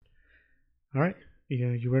All right.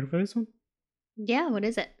 Yeah, you ready for this one? Yeah, what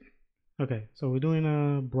is it? Okay, so we're doing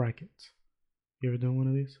a bracket. You ever done one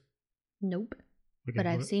of these? Nope. Okay, But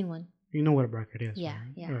I've well, seen one. you know what a bracket is, Yeah,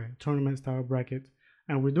 right? yeah. All right, tournament style bracket,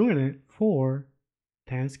 and we're doing it for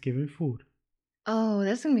Thanksgiving food. Oh,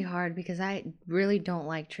 that's gonna be hard because I really don't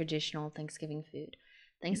like traditional Thanksgiving food.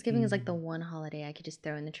 Thanksgiving is like the Mm. one holiday I could just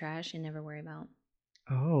throw in the trash and never worry about.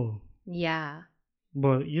 Oh, Yeah.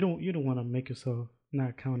 but you don't want to make yourself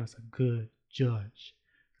not count as a good judge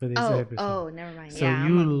for this Oh, episode. oh, never mind. So Yeah,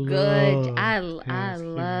 I'm you a good. love I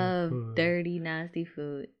Thanksgiving love food. dirty, nasty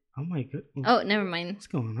food. Oh my god, Oh, never mind. what's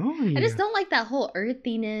going on I just here? don't like that whole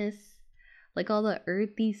earthiness, like all the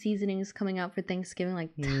earthy seasonings coming out for Thanksgiving,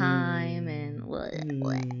 like thyme and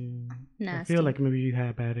I feel nasty. like maybe you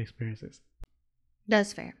had bad experiences.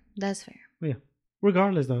 That's fair. That's fair. Yeah.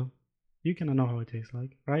 Regardless, though, you kind of know how it tastes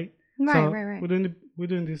like, right? Right, So right, right. we're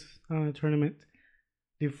doing this tournament.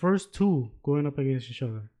 The first two going up against each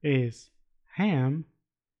other is ham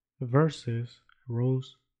versus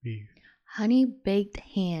roast beef. Honey baked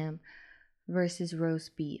ham versus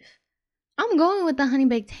roast beef. I'm going with the honey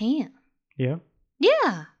baked ham. Yeah,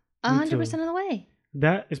 Yeah, me 100% too. of the way.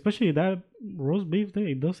 That especially that roast beef thing,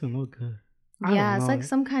 it doesn't look good. I don't Yeah, it's like know.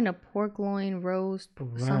 some kind of pork loin roast,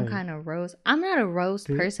 some Right. kind of roast. I'm not a roast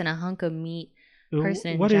The, person, a hunk of meat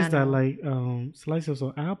person in what is that general. like? Slices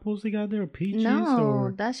of apples they got there, peaches, No,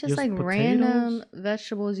 or that's just just like random potatoes?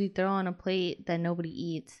 vegetables you throw on a plate that nobody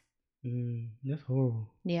eats. That's horrible.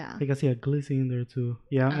 I Yeah. think I see a glizzy in there too.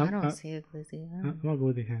 Yeah, I don't see a glizzy. I'm gonna go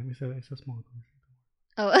with the ham. It's a small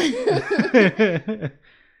Oh. glizzy.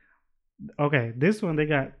 Okay, this one they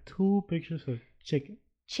got two pictures of chicken.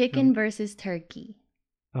 Chicken Um, versus turkey.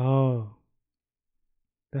 oh,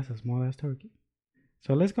 that's a small ass turkey.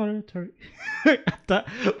 So let's call it a turkey.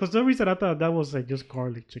 For some reason, I thought that was like just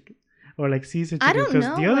garlic chicken or like seasoned I chicken don't because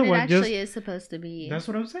know the other what it one just. actually is supposed to be. That's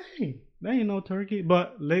what I'm saying. That ain't no turkey,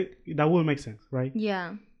 but that would make sense, right?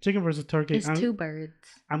 Yeah, Chicken versus turkey. it's I'm two birds.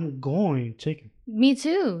 I'm going chicken. Me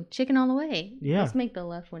too. Chicken all the way. Yeah, Let's make the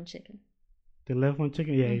left one chicken. the left one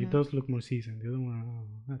chicken. Yeah, it Mm-hmm. does look more seasoned. The other one,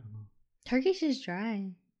 I don't know. Turkey's just dry.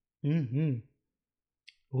 Mm-hmm.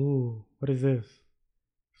 Ooh, what is this?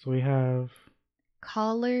 So we have.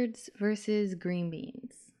 Collards versus green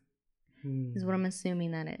beans is what Hmm, I'm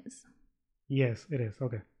assuming that is. yes, it is.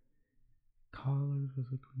 Okay. Collards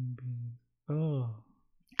versus green beans. Oh,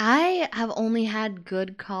 I have only had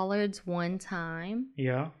good collards one time,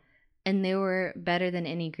 yeah. and they were better than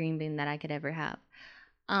any green bean that I could ever have.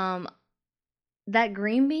 Um, that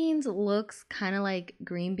green beans looks kind of like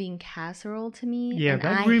green bean casserole to me, Yeah, and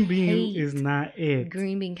that I green bean is hate not it.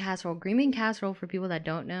 green bean casserole. Green bean casserole, for people that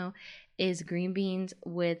don't know, is green beans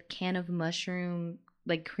with can of mushroom,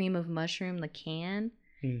 like cream of mushroom, the can.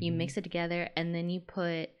 You Mm-hmm. mix it together, and then you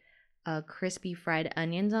put crispy fried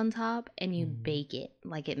onions on top, and you Mm-hmm. bake it.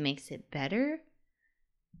 Like, it makes it better,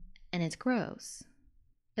 and it's gross.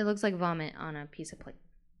 It looks like vomit on a piece of plate.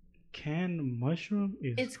 Canned mushroom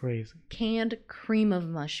is It's crazy. canned cream of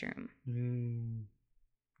mushroom. Mm,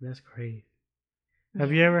 that's crazy.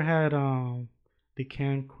 Have you Yeah. ever had the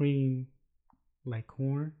canned cream like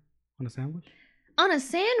corn on a sandwich? On a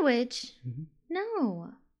sandwich? Mm-hmm.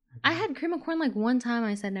 No. I had cream of corn like one time.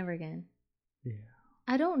 I said never again. Yeah.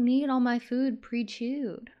 I don't need all my food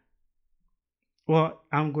pre-chewed. Well,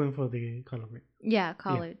 I'm going for the color green. Yeah, Yeah.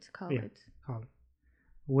 collards, Yeah. collards. Color.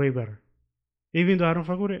 Way better. Even though I don't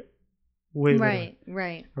fuck with it, way better. Right,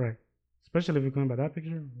 right. Right. Especially if you're going by that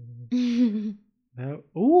picture.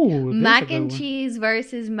 Ooh, there's a Mac good and one. cheese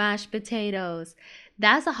versus mashed potatoes.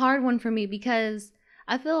 That's a hard one for me because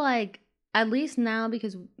I feel like, at least now,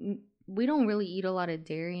 because we don't really eat a lot of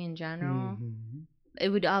dairy in general, Mm-hmm. it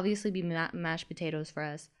would obviously be mashed potatoes for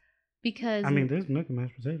us. Because I mean, there's milk and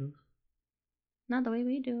mashed potatoes. not the way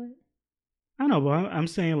we do it. I know, but I'm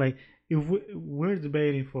saying like if we're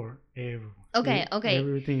debating for everyone, Okay, okay,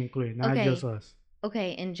 everything included, not just okay. us.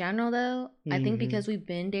 Okay, in general though, I think Mm-hmm. because we've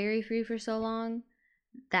been dairy free for so long,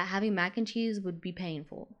 that having mac and cheese would be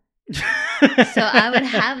painful. So I would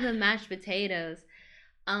have the mashed potatoes.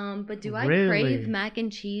 But do I crave Really, mac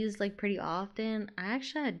and cheese like pretty often? I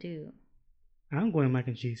do. I'm going mac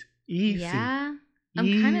and cheese. Easy, Yeah,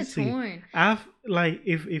 I'm kind of easy. torn. I've like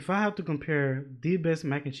if I have to compare the best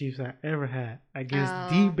mac and cheese I ever had against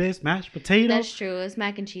the Oh, best mashed potato, that's true. It's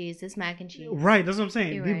mac and cheese. It's mac and cheese. right? That's what I'm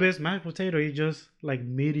saying. You're The right. best mashed potato is just like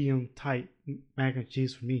medium type mac and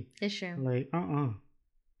cheese for me. It's true. Like I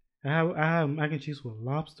have mac and cheese with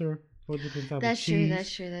lobster, four different type of That's true. cheese.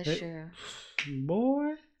 That's true. That's Eh, true.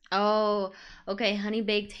 Boy. Oh, okay. Honey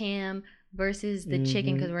baked ham versus the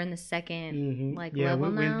chicken, Mm-hmm. because we're in the second Mm-hmm. like Yeah,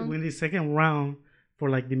 level when now. when the second round for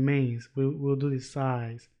like the mains. We'll do the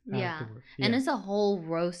sides Yeah. afterwards. And it's a whole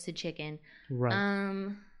roasted chicken. right.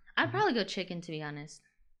 I'd probably go chicken, to be honest.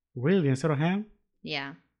 Really, instead of ham?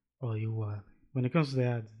 Yeah. Oh, you what? When it comes to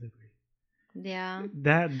that, I disagree. Yeah.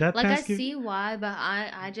 That Like, I Thanksgiving. see why, but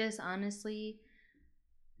I just honestly,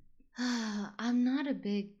 I'm not a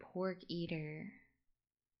big pork eater.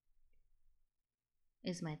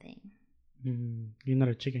 Is my thing. You're not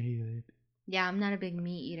a chicken eater. Yeah, I'm not a big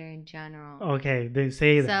meat eater in general. Okay, then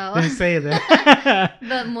say that. So, Then say that.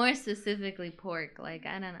 but more specifically pork. Like,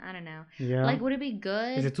 I don't know. Yeah. Like, would it be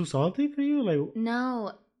good? Is it too salty for you? Like,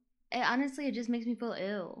 No. Honestly, it just makes me feel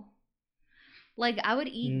ill. Like, I would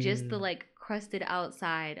eat just the like crusted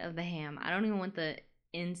outside of the ham. I don't even want the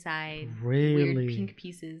inside weird pink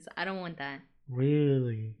pieces. I don't want that.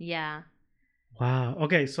 Really? Yeah. Wow.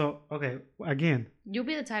 Okay, so again. You'll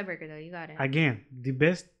be the tiebreaker though. You got it. Again, the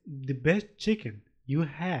best chicken you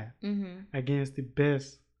have against the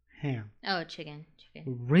best ham. Oh, chicken.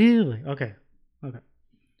 Really? Okay.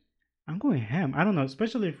 I'm going ham. I don't know,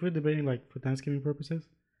 especially if we're debating like for Thanksgiving purposes.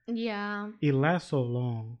 Yeah. It lasts so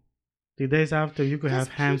long. The days after, you could have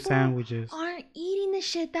ham sandwiches. Aren't eating the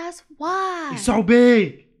shit. That's why. It's so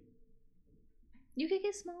big. You could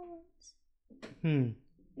get small ones.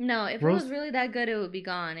 No, if it was really that good, it would be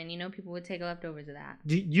gone, and people would take leftovers of that.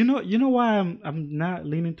 You know why I'm not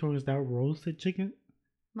leaning towards that roasted chicken?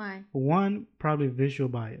 Why? One, probably visual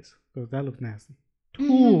bias, because that looks nasty.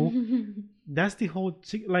 Two, that's the whole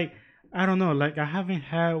chicken. Like, I don't know. Like, I haven't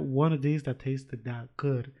had one of these that tasted that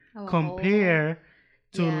good. Compare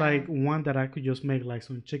to like one that I could just make like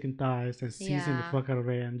some chicken thighs and season the fuck out of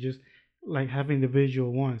it and just like have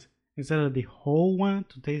individual ones instead of the whole one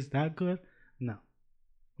to taste that good.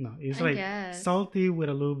 No, it's like salty with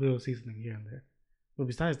a little bit of seasoning here and there. But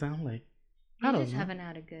besides that, I'm like, I don't know. Haven't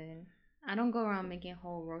had a good. I don't go around making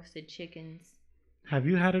whole roasted chickens. Have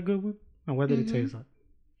you had a good one? And what did it taste like?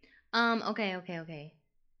 Okay.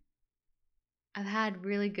 I've had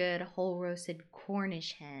really good whole roasted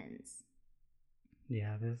Cornish hens.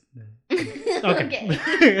 Yeah, this.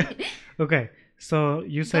 Okay. Okay. So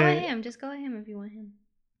you say go ham. Just go ham if you want ham.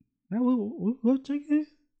 No, what chicken?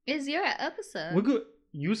 It's your episode. We're good.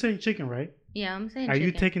 You saying chicken, right? Yeah, I'm saying Are chicken.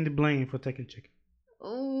 you taking the blame for taking chicken?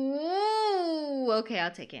 Ooh, okay,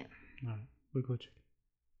 I'll take it. All right, we'll go chicken.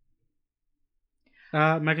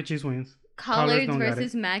 Mac and cheese wins. Collards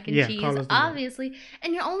versus mac and cheese, obviously.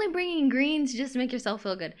 And you're only bringing greens just to make yourself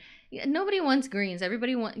feel good. Nobody wants greens.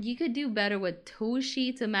 You could do better with 2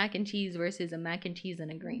 sheets of mac and cheese versus a mac and cheese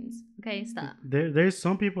and a greens. Okay, stop. There's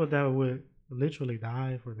some people that would literally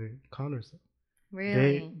die for the collards.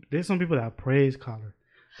 Really? There's some people that praise collard.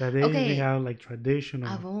 That they have like traditional.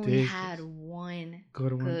 I've only had one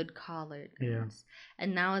good collard greens. Yeah.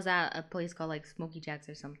 And now I was at a place called like Smoky Jack's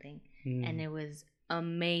or something. And it was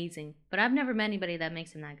amazing. But I've never met anybody that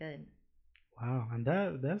makes them that good. Wow. And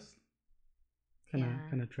that's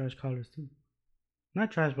kind of trash collards too. Not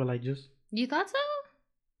trash, but like just. You thought so?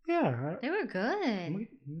 Yeah. They were good.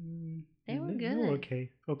 They were good. They were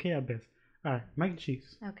okay. Okay at best. All right. Mac and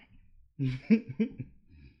cheese. Okay.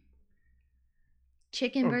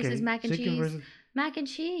 Chicken versus mac and cheese. Mac and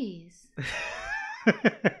cheese.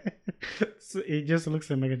 So it just looks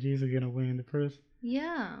like mac and cheese are gonna win the first.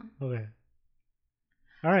 Yeah. Okay.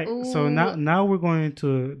 All right. Ooh. So now we're going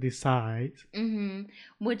to decide.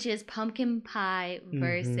 Which is pumpkin pie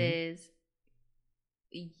versus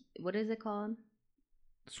what is it called?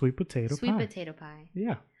 Sweet potato pie. Sweet potato pie.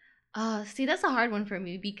 Yeah. See, that's a hard one for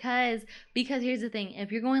me because here's the thing.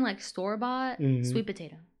 If you're going like store-bought, sweet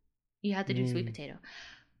potato. You have to do sweet potato.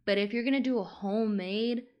 But if you're going to do a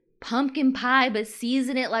homemade pumpkin pie, but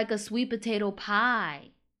season it like a sweet potato pie.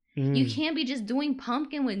 You can't be just doing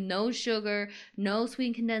pumpkin with no sugar, no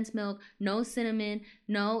sweet condensed milk, no cinnamon,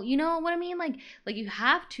 no, you know what I mean? Like you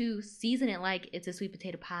have to season it like it's a sweet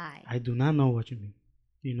potato pie. I do not know what you mean.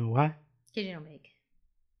 You know why? Because you don't bake.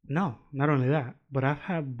 No, not only that, but I've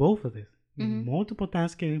had both of this. Multiple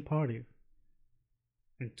Thanksgiving parties.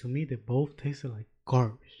 And to me, they both tasted like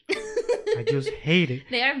garbage. I just hate it.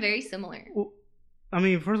 They are very similar. Well, I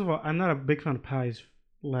mean, first of all, I'm not a big fan of pies.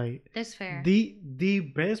 Like, that's fair. The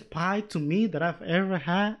best pie to me that I've ever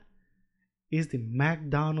had is the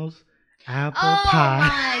McDonald's apple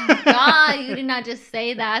pie. Oh my god, you did not just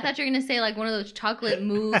say that. I thought you were gonna say like one of those chocolate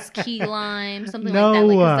mousse, key lime, something like that.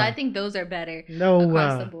 Because I think those are better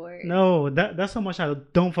across the board. No, that's how much I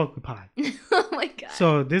don't fuck with pie. Oh my god.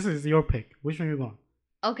 So this is your pick. Which one you going?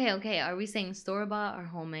 Okay. Are we saying store-bought or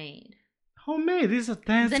homemade? Homemade. This is a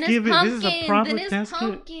Thanksgiving. This is a proper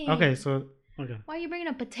Thanksgiving. Pumpkin. Okay, so okay. Why are you bringing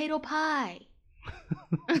a potato pie?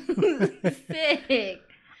 Sick.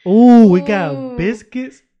 Oh, we got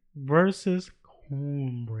biscuits versus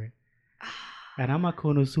cornbread. And I'm a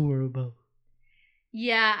connoisseur of both.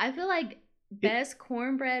 Yeah, I feel like best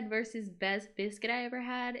cornbread versus best biscuit I ever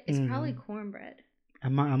had is probably cornbread.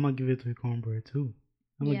 I'm gonna give it to cornbread too.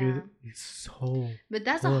 I'm gonna give it. It's so. But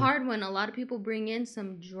that's a hard one. A lot of people bring in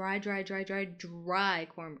some dry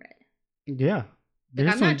cornbread. Yeah. Like,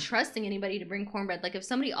 I'm not trusting anybody to bring cornbread. Like, if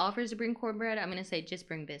somebody offers to bring cornbread, I'm gonna say just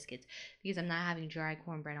bring biscuits because I'm not having dry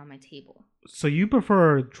cornbread on my table. So you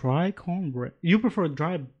prefer dry cornbread? You prefer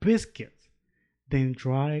dry biscuits than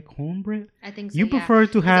dry cornbread? I think so. You prefer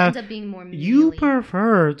to have. It ends up being more mealy. You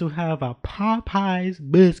prefer to have a Popeyes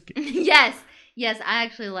biscuit. Yes, I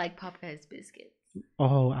actually like Popeyes biscuits.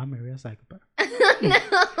 Oh, I'm a real psychopath. No.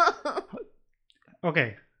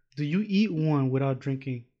 Okay. Do you eat one without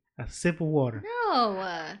drinking a sip of water?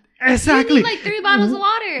 No. Exactly. You need like 3 bottles of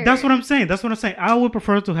water. That's what I'm saying. I would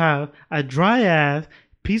prefer to have a dry ass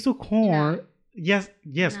piece of corn. No. Yes,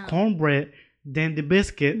 no. Cornbread than the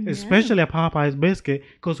biscuit, especially a Popeyes biscuit,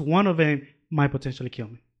 because one of them might potentially kill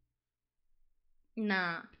me.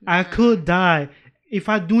 Nah. I could die. If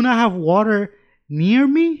I do not have water near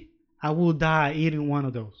me, I will die eating one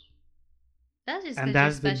of those. That's just and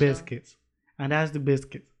that's the biscuits. And that's the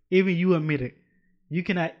biscuits. Even you admit it. You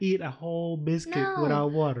cannot eat a whole biscuit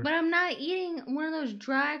without water. But I'm not eating one of those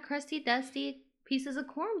dry, crusty, dusty pieces of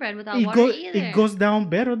cornbread without water either. It goes down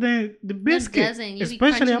better than the biscuit. It doesn't. You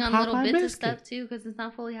especially be crunching on little bits biscuit. of stuff too because it's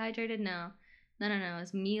not fully hydrated. No.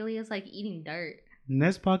 It's mealy. It's like eating dirt.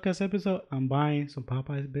 Next podcast episode, I'm buying some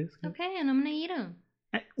Popeyes biscuits. Okay, and I'm gonna eat them.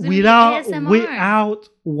 Without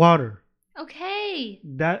water. Okay.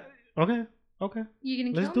 Okay.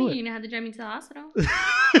 You're gonna kill me. You're gonna have to drive me to the hospital.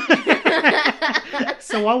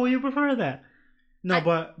 So why would you prefer that? No,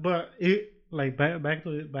 but it, like back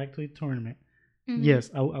to the tournament. Mm-hmm.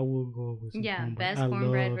 Yes, I will go with some cornbread. Best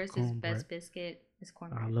cornbread versus best biscuit is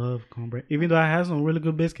cornbread. I love cornbread, even though I have some really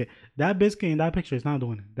good biscuit. That biscuit in that picture is not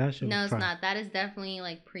doing it. That should no, it's not. That is definitely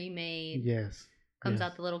like pre-made. Yes. Comes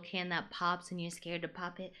out the little can that pops, and you're scared to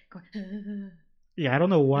pop it. Yeah, I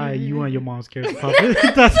don't know why you and your mom scared to pop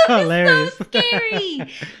it. That's hilarious. It's so scary.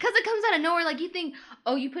 Because it comes out of nowhere. Like, you think,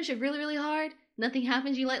 oh, you push it really, really hard. Nothing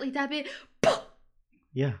happens. You lightly tap it. Boom!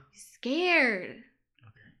 Yeah. You're scared.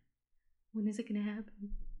 Okay. When is it going to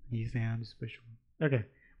happen? You say I'm special. Okay.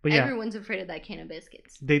 But yeah. Everyone's afraid of that can of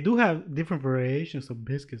biscuits. They do have different variations of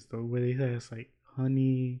biscuits, though, where they have like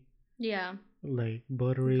honey. Yeah. Like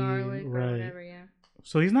buttery. Garlic or whatever, yeah.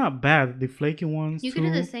 So it's not bad. The flaky ones, you can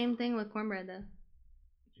do the same thing with cornbread, though.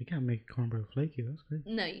 You can't make cornbread flaky. That's great.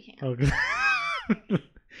 No, you can't. Okay.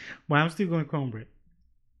 But I'm still going cornbread.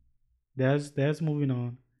 That's moving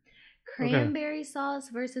on. Cranberry sauce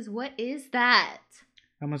versus what is that?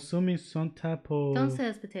 I'm assuming some type of... Don't say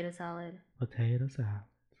it's potato salad. Potato salad.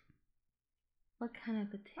 What kind of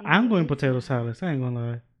potato? I'm going potato salad. I ain't gonna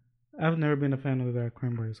lie. I've never been a fan of that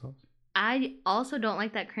cranberry sauce. I also don't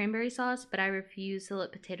like that cranberry sauce, but I refuse to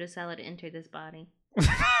let potato salad enter this body.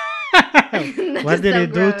 What did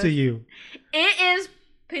it do to you? It is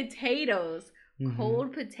potatoes,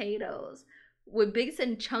 cold potatoes with big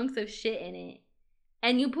chunks of shit in it,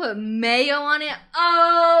 and you put mayo on it.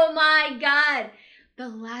 Oh my god! The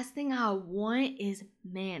last thing I want is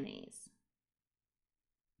mayonnaise.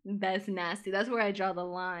 That's nasty. That's where I draw the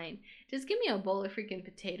line. Just give me a bowl of freaking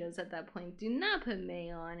potatoes at that point. Do not put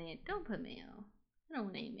mayo on it. Don't put mayo. I don't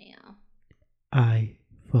want any mayo. I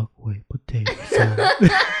fuck with potato salad.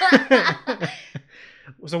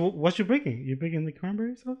 So what you picking? You picking the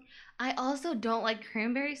cranberry sauce? I also don't like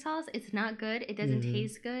cranberry sauce. It's not good. It doesn't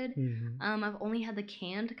taste good. I've only had the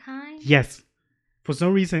canned kind. Yes. For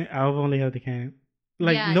some reason, I've only had the canned.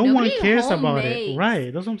 Like, no one cares about it.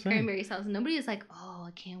 Right. That's what I'm saying. Cranberry sauce. Nobody is like, oh,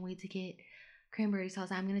 I can't wait to get cranberry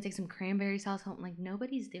sauce. I'm going to take some cranberry sauce home. Like,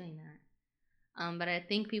 nobody's doing that. But I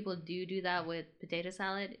think people do that with potato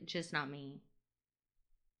salad. Just not me.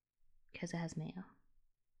 Because it has mayo.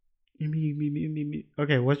 Me.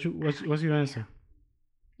 Okay, what's your answer?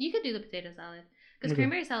 You could do the potato salad. Because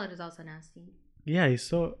cranberry salad is also nasty. Yeah, it's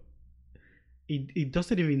so... It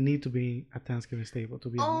doesn't even need to be a Thanksgiving staple, to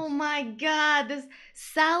be honest. Oh my god, this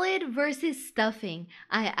salad versus stuffing.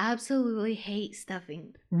 I absolutely hate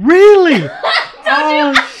stuffing. Really?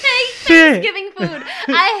 I hate Thanksgiving food.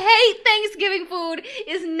 I hate Thanksgiving food.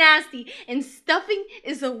 It's nasty. And stuffing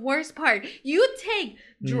is the worst part. You take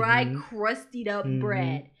dry, crustied up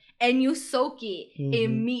bread and you soak it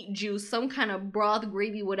in meat juice, some kind of broth,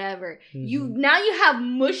 gravy, whatever. Now you have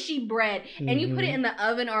mushy bread and you put it in the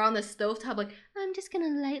oven or on the stovetop like, I'm just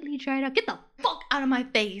gonna lightly dry it out. Get the fuck out of my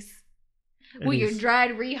face. With your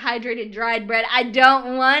dried, rehydrated, dried bread. I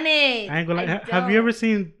don't want it. I ain't gonna lie. Have you ever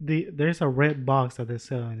seen there's a red box that they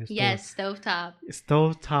sell in the store? Yes, stovetop.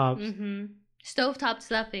 Stovetops. Mm-hmm. Stovetop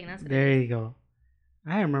stuffing. That's what there you go.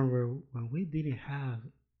 I remember when we didn't have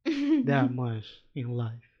that much in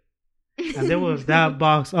life. And there was that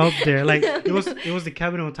box up there. Like it was the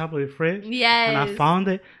cabinet on top of the fridge. Yes. And I found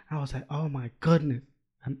it. I was like, oh my goodness.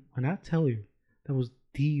 And when I tell you, that was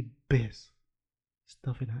the best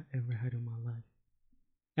stuffing I ever had in my life.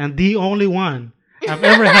 And the only one I've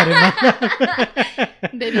ever had in my life.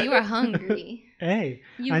 Baby, you are hungry. Hey,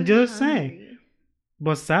 I'm just saying.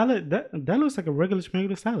 But salad, that looks like a regular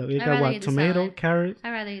salad. You got what? Tomato, carrots,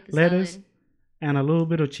 I'd rather eat the lettuce, salad. And a little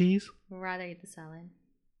bit of cheese. I'd rather eat the salad.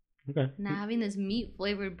 Okay. Now having this meat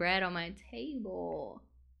flavored bread on my table.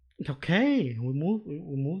 Okay, we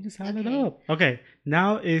move the salad up. Okay,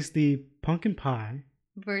 now is the pumpkin pie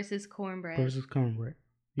versus cornbread.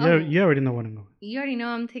 You already know what I'm going. You already know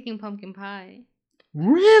I'm taking pumpkin pie.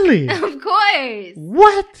 Really? Of course.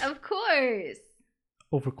 What? Of course.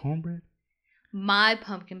 Over cornbread? My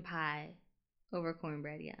pumpkin pie over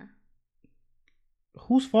cornbread, yeah.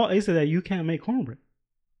 Whose fault is it that you can't make cornbread?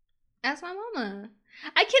 Ask my mama.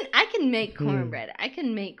 I can make cornbread. I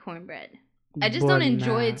can make cornbread. I just don't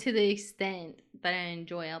enjoy it to the extent that I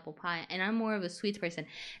enjoy apple pie. And I'm more of a sweets person.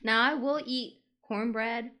 Now, I will eat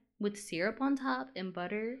cornbread with syrup on top and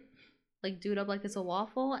butter. Like, do it up like it's a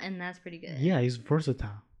waffle. And that's pretty good. Yeah, it's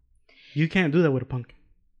versatile. You can't do that with a pumpkin.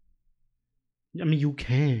 I mean, you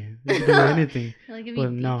can. You can do anything. Like, if you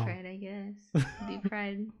deep fried, I guess. Deep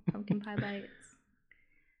fried pumpkin pie bites.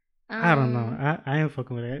 I don't know. I ain't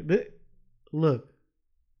fucking with that. Look.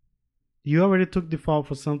 You already took the fall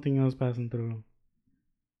for something else passing through.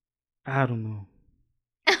 I don't know.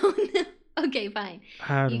 Oh, no. Okay, fine.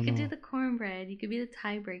 You could do the cornbread. You could be the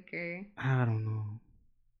tiebreaker. I don't know.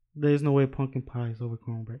 There's no way pumpkin pie is over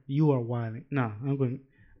cornbread. You are wilding. No. I'm going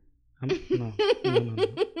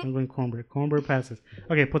cornbread. Cornbread passes.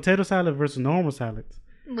 Okay, potato salad versus normal salads.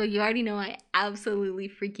 Well, you already know I absolutely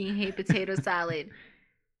freaking hate potato salad.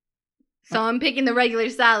 So I'm picking the regular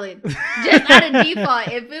salad. Just out of default.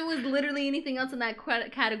 If it was literally anything else in that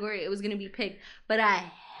category, it was going to be picked. But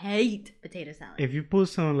I hate potato salad. If you put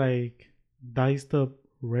some like diced up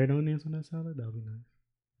red onions on that salad, that would be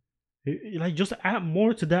nice. Like just add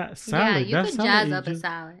more to that salad. Yeah, you could jazz up a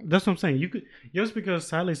salad. That's what I'm saying. You could, just because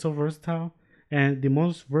salad is so versatile, and the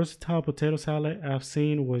most versatile potato salad I've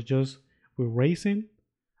seen was just with raisin.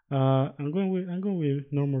 I'm going with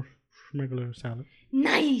normal regular salad.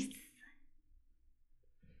 Nice.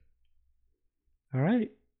 All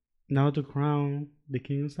right, now to crown the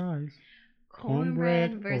king of size.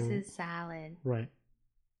 Cornbread versus salad. Right.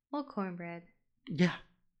 Well, cornbread. Yeah.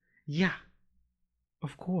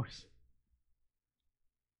 Of course.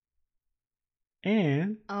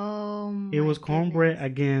 And it was cornbread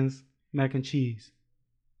against mac and cheese.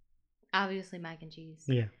 Obviously, mac and cheese.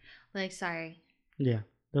 Yeah. Like, sorry. Yeah,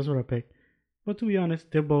 that's what I picked. But to be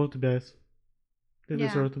honest, they're both the best. They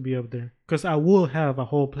deserve to be up there. Because I will have a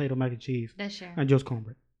whole plate of mac and cheese. That's sure. And just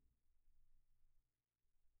cornbread.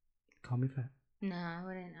 Call me fat. No, I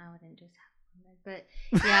wouldn't just have cornbread. But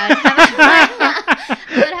yeah, I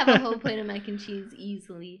would have a whole plate of mac and cheese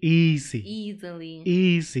easily.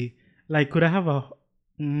 Easy. Like, could I have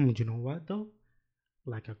you know what though?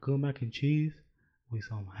 Like a good mac and cheese with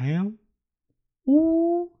some ham.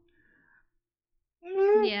 Ooh.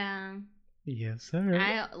 Yeah. Yes, sir.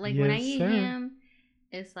 When I eat ham,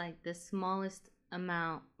 it's like the smallest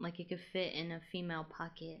amount, like it could fit in a female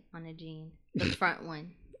pocket on a jean. The front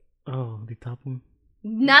one. Oh, the top one?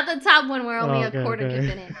 Not the top one where only a quarter can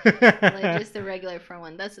fit in. Like just the regular front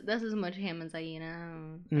one. That's as much ham as I eat.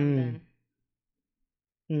 I'm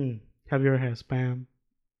done. Have you ever had Spam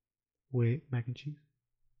with mac and cheese?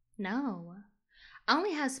 No. I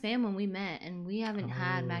only had Spam when we met, and we haven't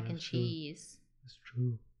had mac and cheese. That's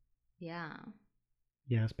true. Yeah.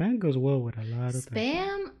 Yeah, Spam goes well with a lot of things.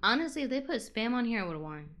 Spam, honestly, if they put Spam on here, I would have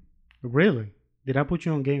won. Really? Did I put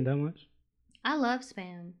you on game that much? I love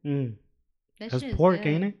Spam. That's pork,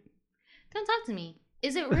 ain't it? Don't talk to me.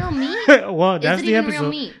 Is it real meat? Well, that's the episode. Real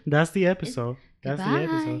meat? That's the episode.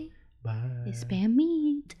 Bye. Bye. It's Spam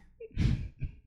meat.